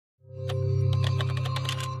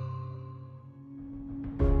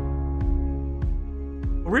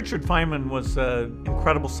Richard Feynman was an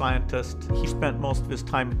incredible scientist. He spent most of his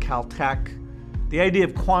time at Caltech. The idea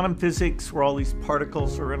of quantum physics, where all these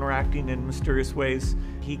particles are interacting in mysterious ways,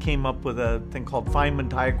 he came up with a thing called Feynman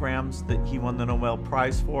diagrams that he won the Nobel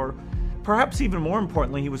Prize for. Perhaps even more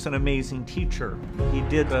importantly, he was an amazing teacher. He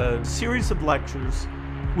did a series of lectures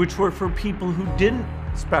which were for people who didn't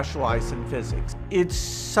specialize in physics. It's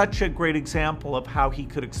such a great example of how he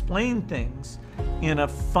could explain things in a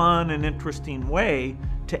fun and interesting way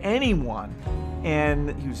to anyone.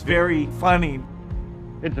 And he was very funny.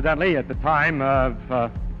 Incidentally, at the time of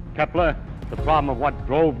Kepler, the problem of what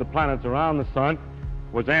drove the planets around the sun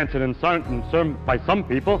was answered by some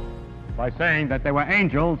people by saying that there were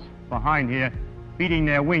angels behind here beating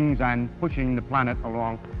their wings and pushing the planet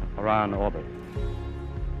along around orbit.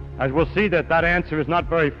 As we'll see, that answer is not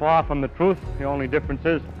very far from the truth. The only difference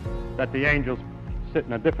is that the angels sit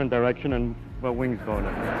in a different direction and where wings go in.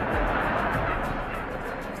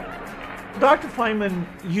 Dr. Feynman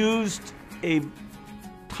used a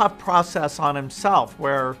tough process on himself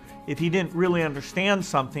where if he didn't really understand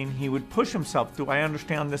something, he would push himself. Do I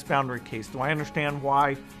understand this boundary case? Do I understand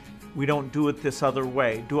why we don't do it this other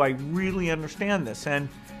way? Do I really understand this? And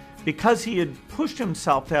because he had pushed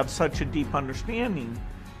himself to have such a deep understanding,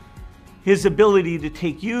 his ability to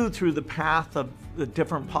take you through the path of the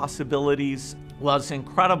different possibilities was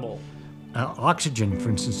incredible. Oxygen, for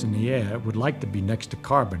instance, in the air would like to be next to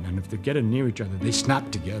carbon, and if they get it near each other, they snap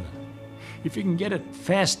together. If you can get it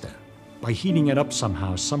faster, by heating it up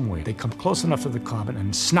somehow, some way, they come close enough to the carbon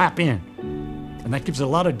and snap in. And that gives a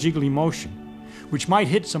lot of jiggly motion, which might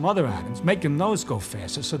hit some other atoms, making those go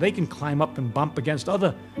faster so they can climb up and bump against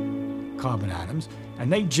other carbon atoms, and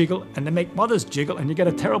they jiggle, and they make others jiggle, and you get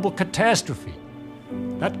a terrible catastrophe.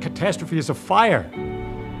 That catastrophe is a fire.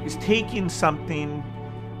 He's taking something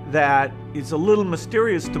that is a little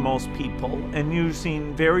mysterious to most people and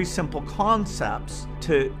using very simple concepts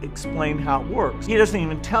to explain how it works. He doesn't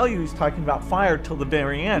even tell you he's talking about fire till the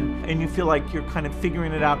very end, and you feel like you're kind of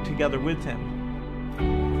figuring it out together with him.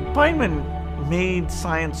 Feynman made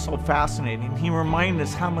science so fascinating. He reminded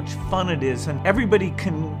us how much fun it is, and everybody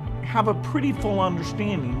can have a pretty full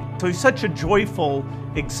understanding. So he's such a joyful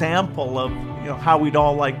example of how we'd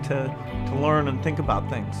all like to learn and think about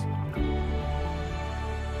things.